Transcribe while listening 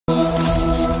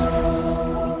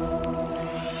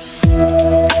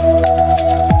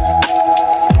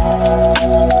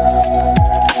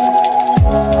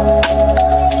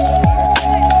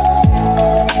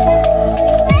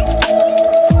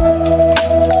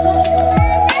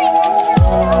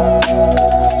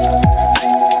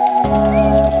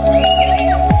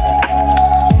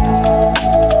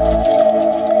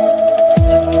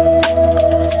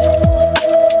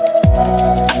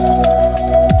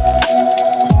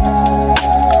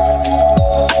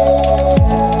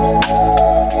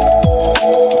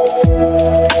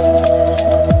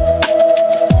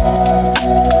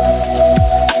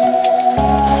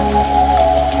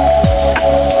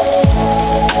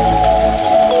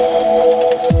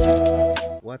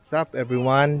What's up,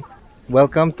 everyone?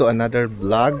 Welcome to another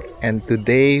vlog, and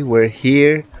today we're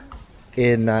here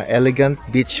in Elegant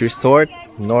Beach Resort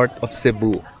north of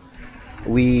Cebu.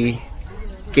 We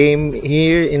came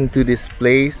here into this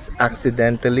place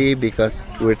accidentally because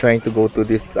we're trying to go to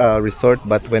this resort,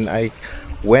 but when I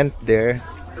went there,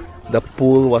 the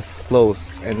pool was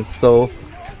closed, and so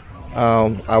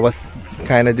I was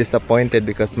kind of disappointed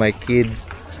because my kids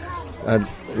uh,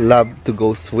 love to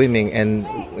go swimming, and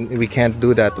we can't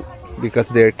do that because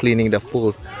they're cleaning the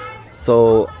pool.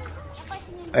 So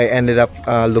I ended up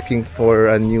looking for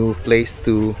a new place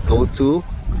to go to,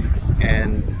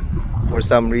 and for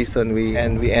some reason we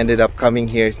ended up coming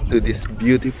here to this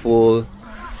beautiful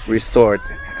resort.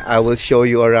 I will show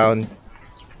you around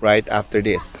right after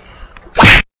this.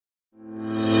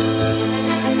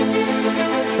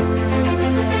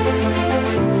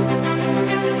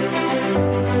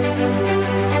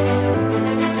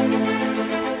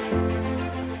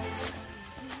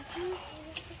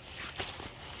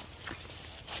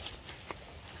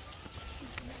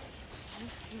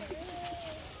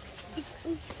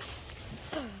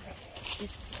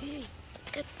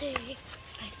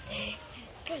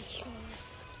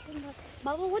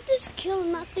 Baba, what is kill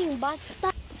nothing but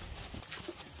that?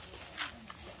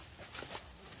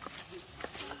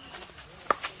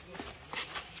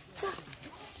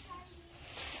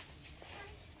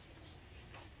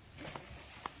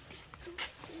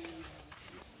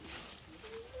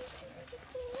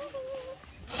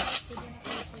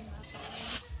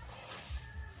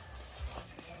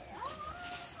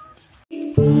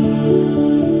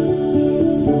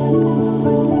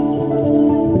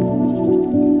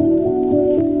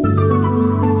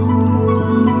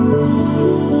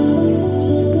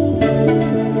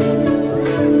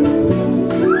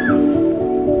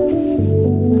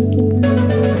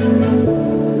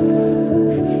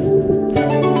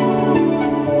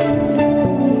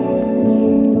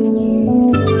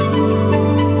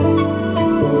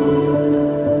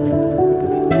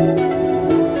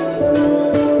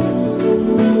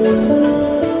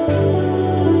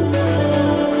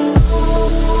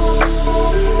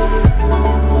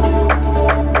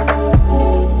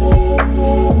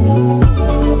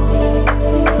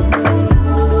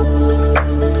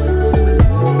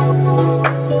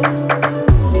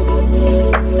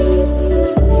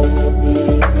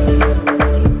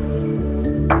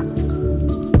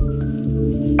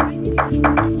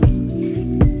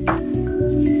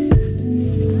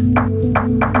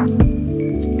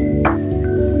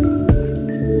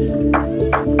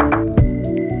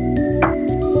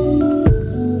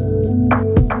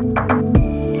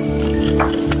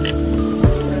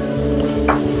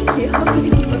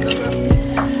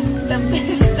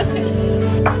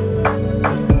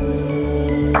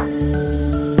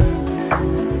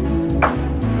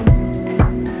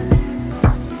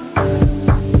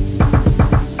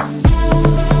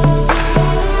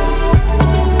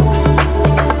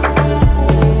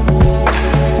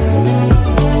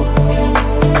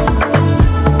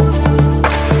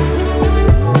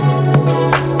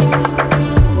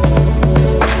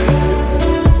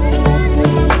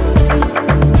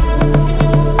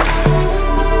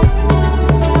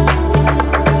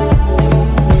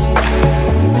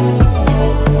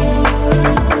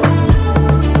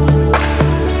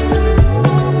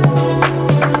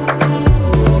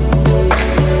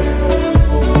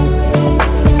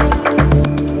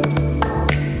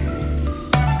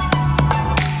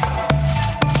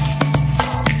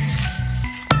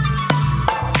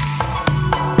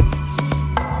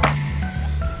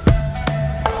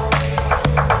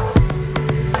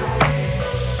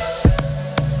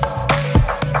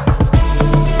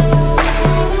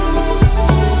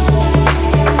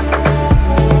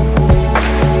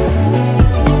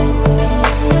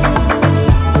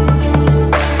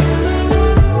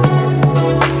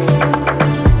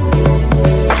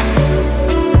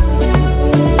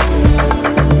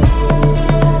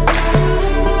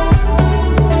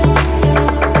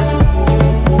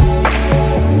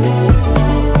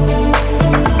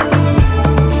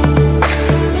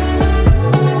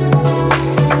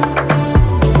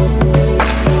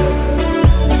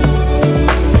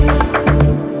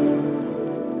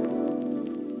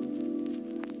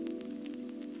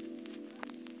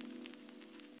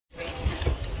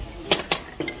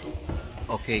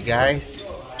 Okay guys,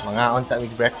 mangaon sa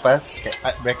aming breakfast.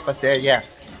 Breakfast there, yeah.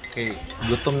 Okay,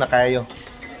 gutom na kayo.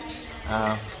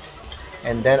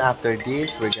 And then after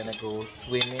this, we're gonna go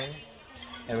swimming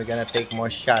and we're gonna take more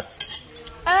shots.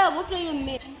 What can you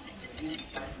make?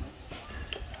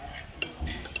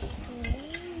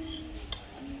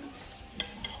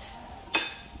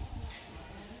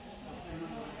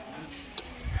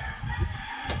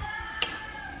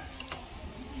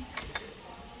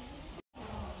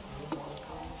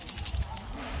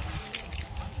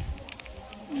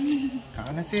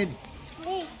 Sid.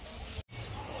 Wait.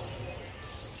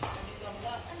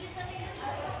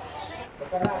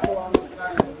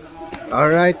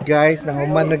 Alright guys,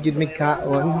 nanguman na gid mi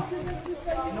kaon.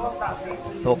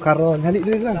 So karon, hali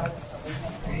dili lang.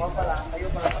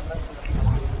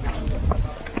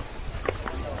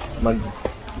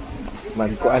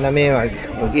 Magkuan nami,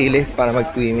 mag-ilis para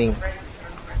mag-swimming.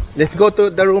 Let's go to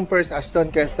the room first,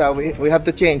 Ashton, kasi we have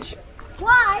to change.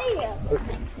 Why?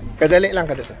 Kadali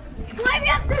lang, kadali. Why we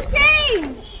have to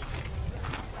change?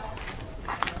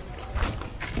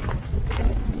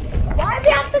 Why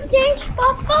we have to change,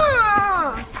 Papa?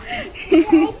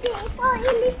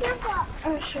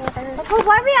 Oh, sure. Papa,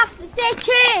 why we have to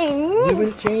change? We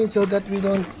will change so that we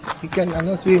can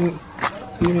swim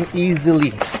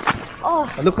easily. Oh.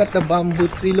 Look at the bamboo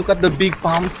tree, look at the big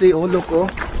palm tree. Oh, look, oh.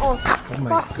 Oh. Oh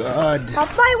my God.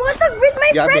 Papa, I want to read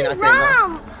my Yeah, friend Binase,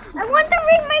 Ram. I want to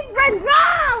read my friend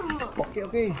Ram. Okay,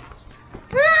 okay.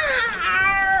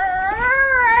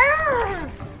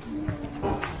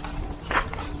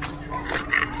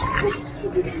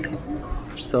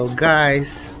 So guys,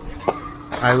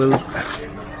 I will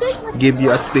give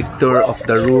you a quick tour of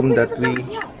the room that we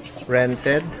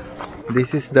rented.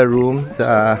 This is the room,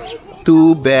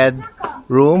 2-bed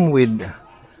room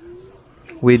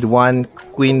with one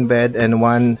queen bed and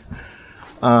one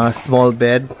small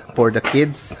bed for the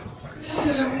kids.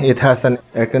 It has an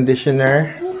air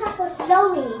conditioner,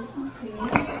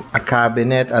 a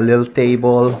cabinet, a little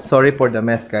table. Sorry for the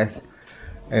mess, guys.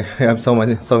 I have so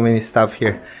many stuff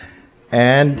here.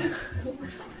 And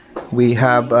we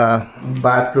have a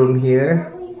bathroom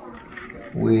here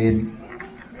with,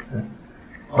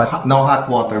 but no hot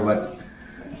water, but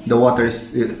the water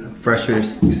pressure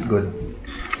is good.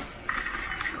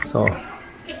 So,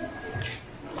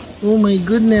 oh my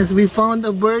goodness, we found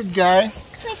a bird, guys.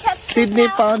 Sydney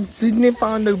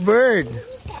found a bird.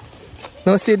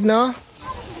 No, Sid, no?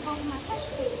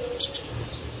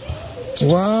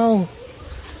 Wow.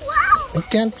 He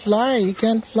can't fly. He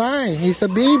can't fly. He's a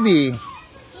baby.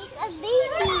 He's a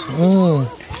baby. Mm.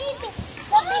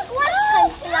 The big ones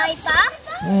can fly, Pa.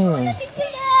 Mm. No.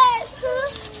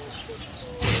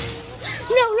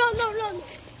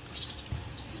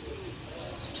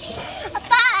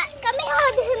 Papa, can we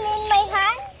hold him in my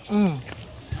hand? Mm.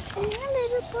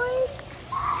 Little boy.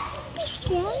 He's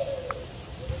scared.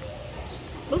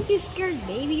 Don't be scared,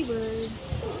 baby bird.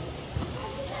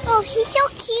 Oh, he's so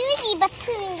cutie, but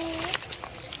what?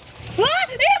 They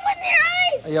have in their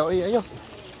eyes! Ayaw.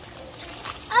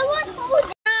 I want to hold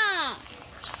it.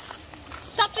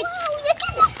 Stop it. Oh, you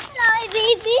cannot fly,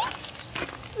 baby.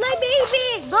 Fly,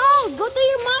 baby. Go to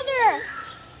your mother.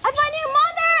 I found your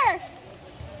mother.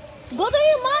 Go to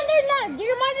your mother now.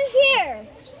 Your mother's here.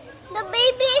 The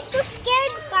baby is too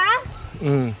scared, Pa.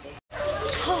 Mm.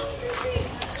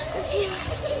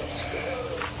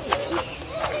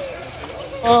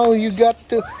 Oh, you got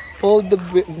to hold the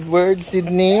bird,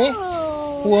 Sydney.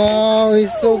 Oh. Wow,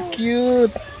 he's so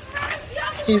cute.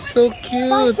 He's so But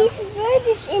cute. his bird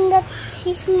is in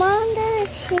his mother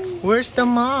Where's the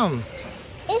mom?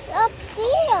 is up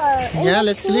there. in Yeah, the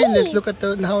let's tree. look at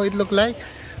how it look like.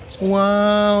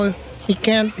 Wow,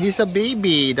 he's a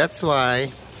baby, that's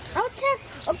why. I'll check.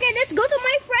 Okay, let's go to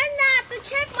my friend now to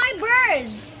check my bird.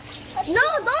 No,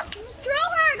 don't throw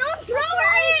her. Don't throw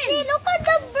her in. Look at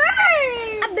the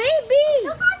bird. A baby.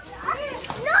 Look.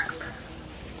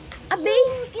 A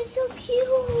baby. It's so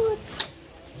cute.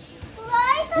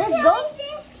 Let's go.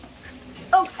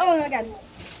 Oh my God.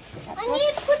 I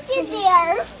need to put you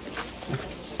there.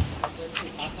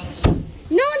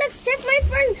 No, let's check my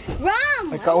friend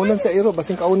Ram. Ay, kaunan sa iro,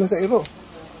 basing kaunan sa iro.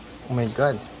 Oh my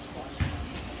God.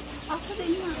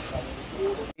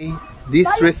 This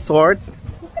resort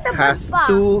has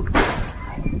 2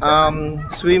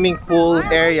 swimming pool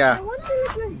area.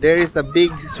 There is a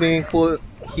big swimming pool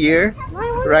here,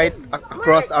 right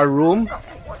across our room,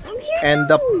 and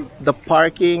the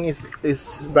parking is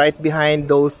right behind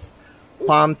those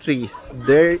palm trees.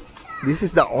 This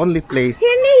is the only place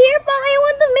Here, Pa. I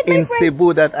want to meet in my friend.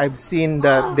 Cebu that I've seen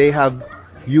that they have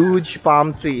huge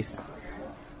palm trees,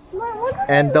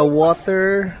 and the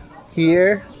water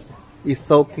here is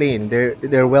so clean.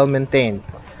 They're well maintained.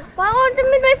 Pa, I want to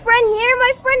meet my friend here.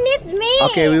 My friend needs me.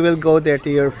 Okay, we will go there to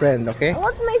your friend, okay? I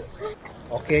want my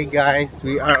Okay guys,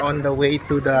 we are on the way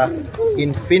to the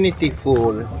infinity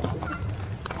pool.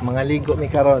 Mga ligo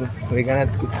mi karon. We're gonna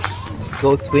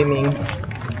go swimming.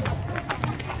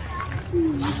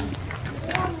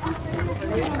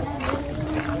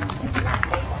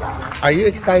 Are you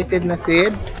excited na,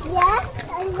 Sid? Yes,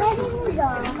 I'm ready to go.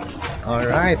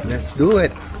 Alright, let's do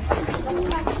it.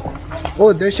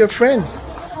 Oh, there's your friend.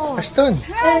 Ashton.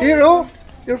 Here, oh.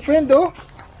 Your friend, oh.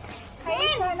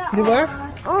 Di ba?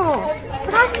 Oh.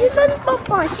 She's on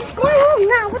Papa. She's going home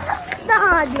now. What the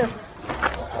dad?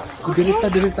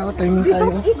 Dilita ako. Timing We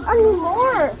tayo. don't eat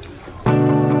anymore.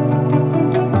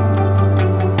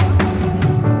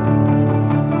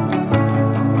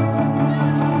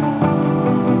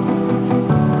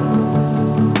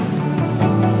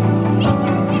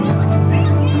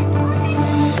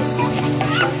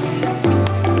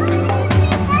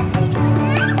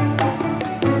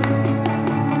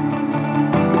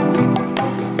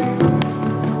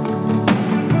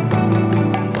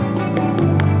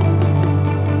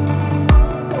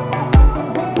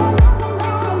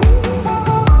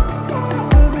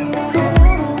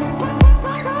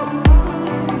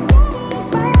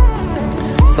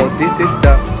 So this is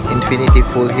the infinity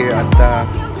pool here at the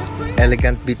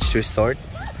Elegant Beach Resort.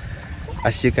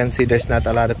 As you can see, there's not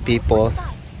a lot of people,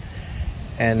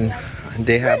 and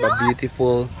they have a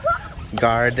beautiful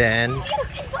garden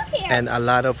and a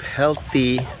lot of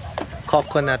healthy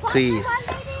coconut trees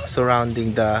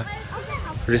surrounding the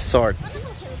resort.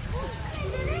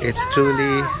 It's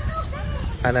truly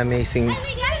an amazing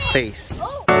place.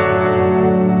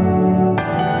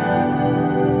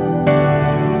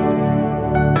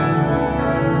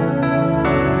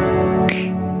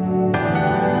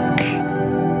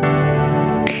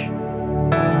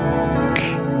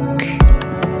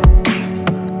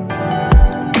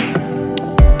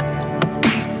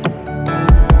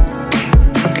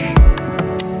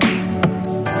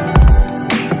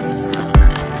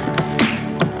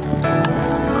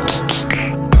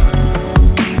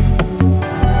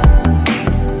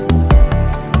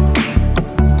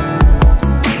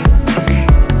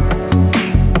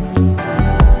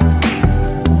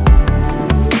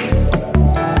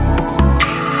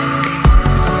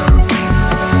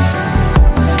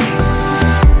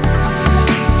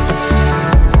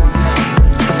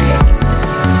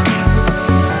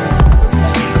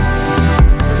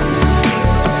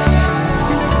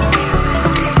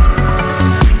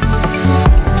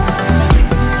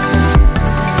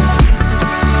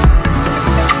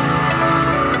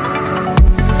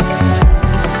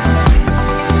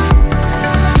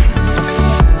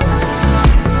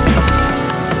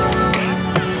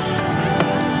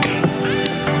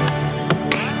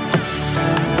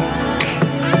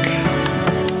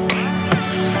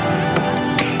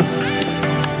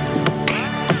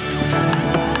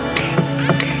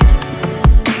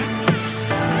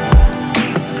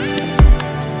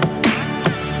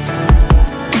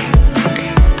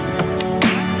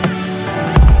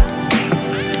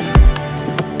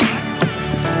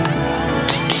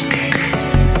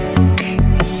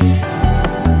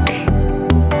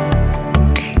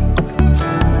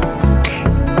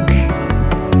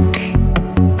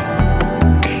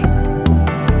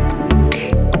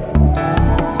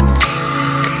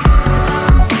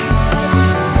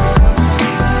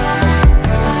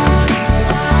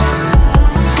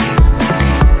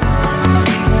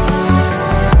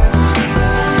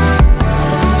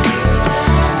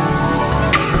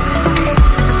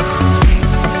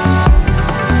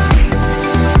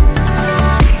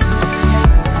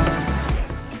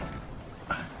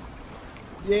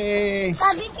 Yay!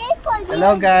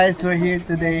 Hello guys, we're here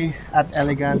today at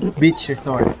Elegant Beach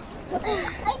Resort.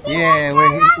 Yeah,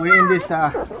 we're in this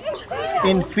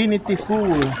infinity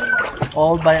pool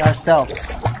all by ourselves.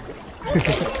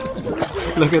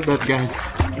 Look at that, guys.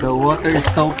 The water is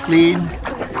so clean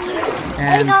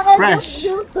and fresh.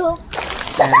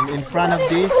 And in front of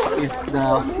this is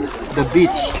the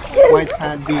beach, white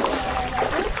sand beach.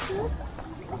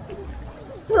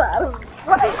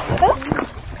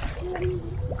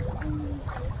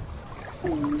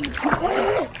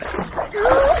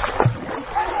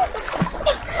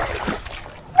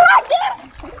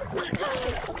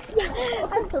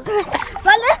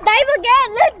 But let's dive again.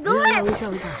 Let's do it. We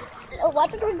can.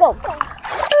 Water will go.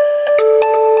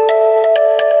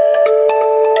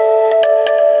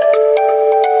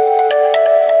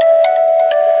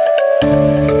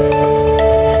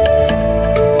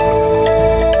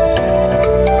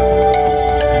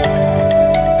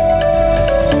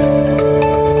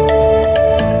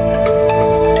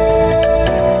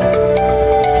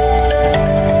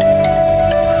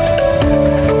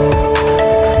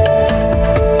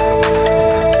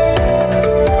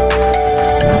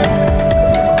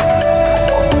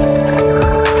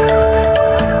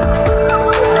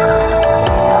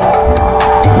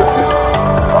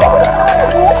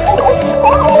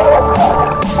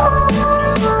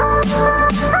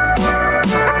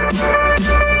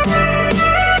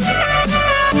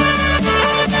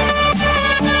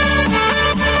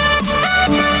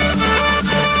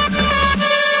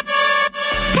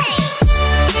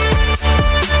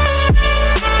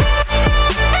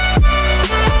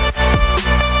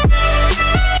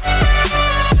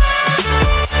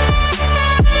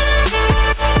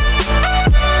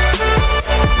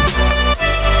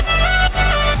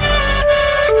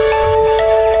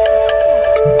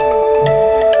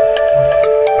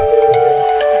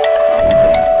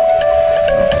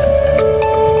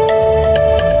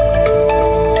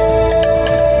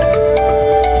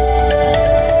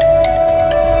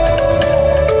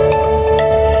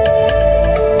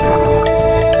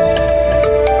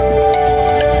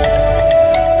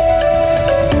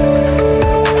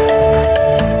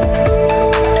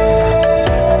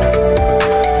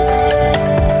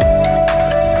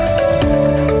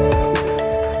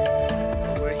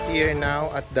 here now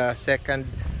at the second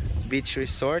beach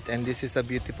resort, and this is a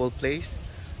beautiful place.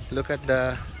 Look at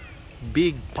the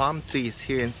big palm trees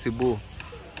here in Cebu.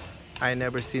 I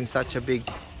never seen such a big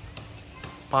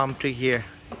palm tree here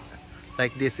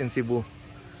like this in Cebu.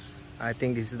 I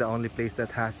think this is the only place that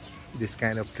has this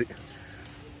kind of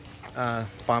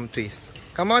palm trees.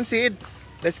 Come on, Sid,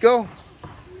 let's go.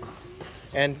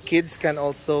 And kids can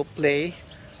also play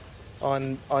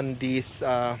on this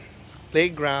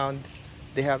playground.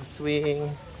 They have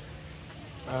swing,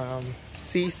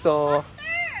 seesaw.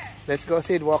 Let's go,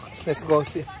 Sid, walk. Let's go,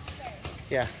 Sid.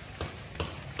 Yeah,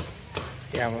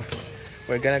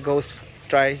 we're gonna go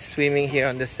try swimming here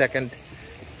on the second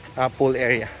pool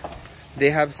area.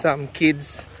 They have some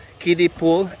kiddie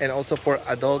pool and also for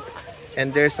adult,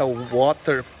 and there's a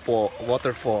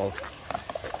waterfall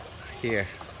here.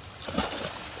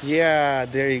 Yeah,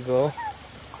 there you go.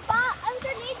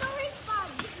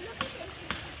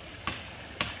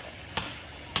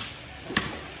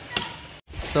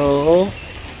 So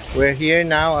we're here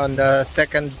now on the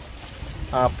second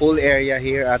pool area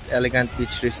here at Elegant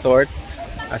Beach Resort.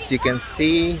 As you can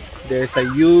see, there's a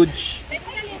huge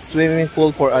swimming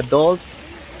pool for adults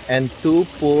and 2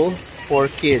 pools for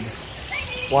kids.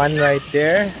 One right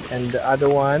there and the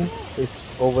other one is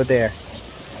over there.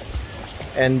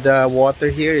 And the water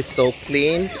here is so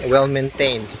clean, well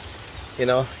maintained. You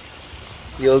know,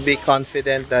 you'll be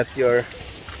confident that you're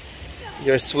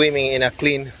swimming in a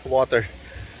clean water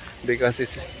because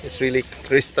it's really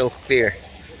crystal clear.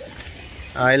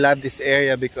 I love this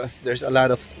area because there's a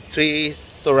lot of trees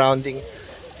surrounding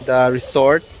the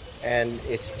resort, and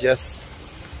it's just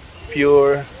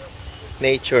pure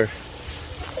nature.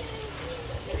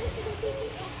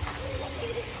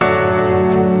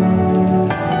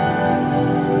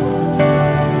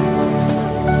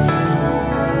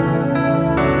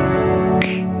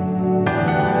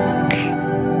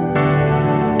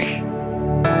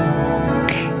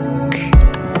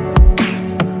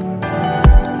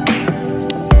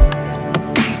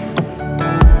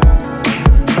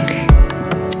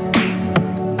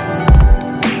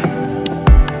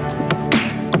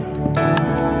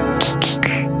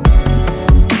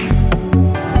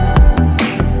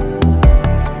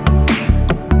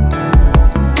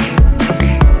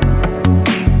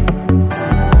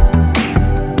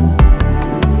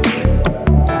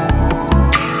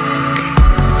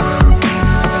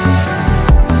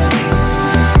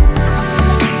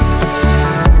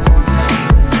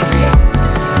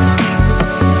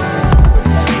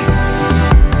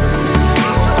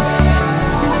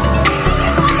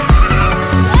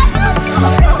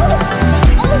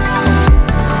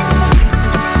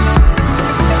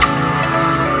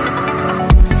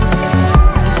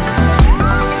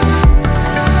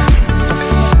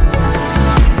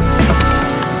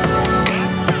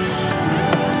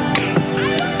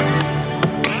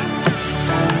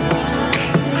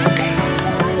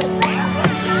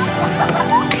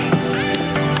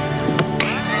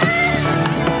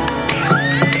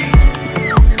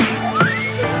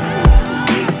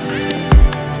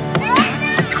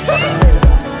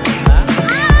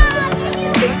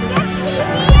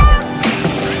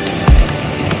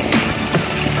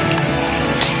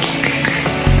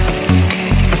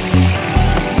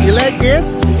 You like it? Yes.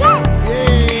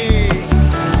 Yay!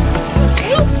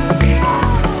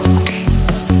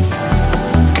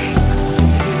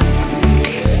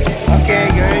 Okay,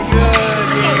 very good.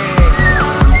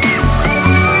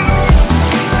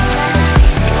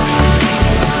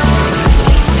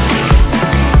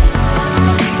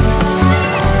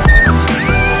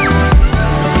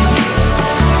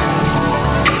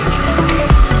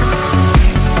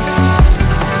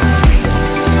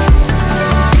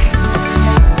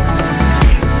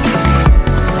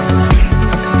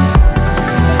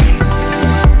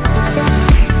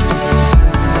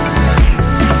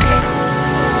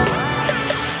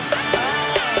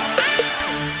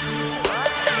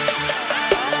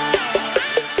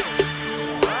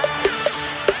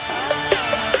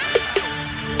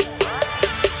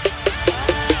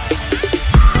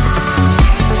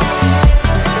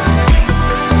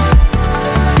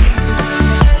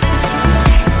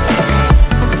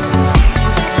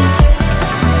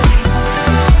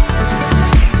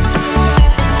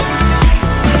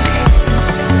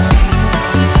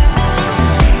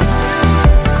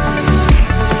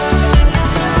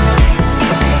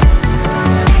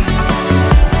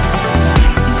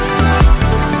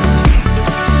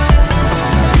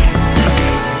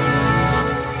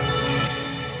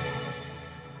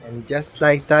 Just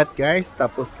like that, guys,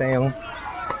 tapos na yung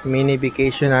mini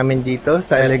vacation namin dito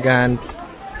sa Elegant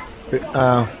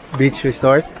Beach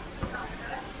Resort.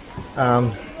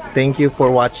 Thank you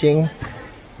for watching.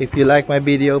 If you like my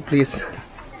video, please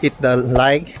hit the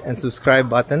like and subscribe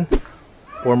button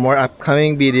for more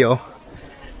upcoming video.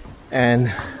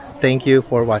 And thank you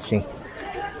for watching.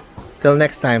 Till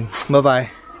next time. Bye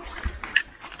bye.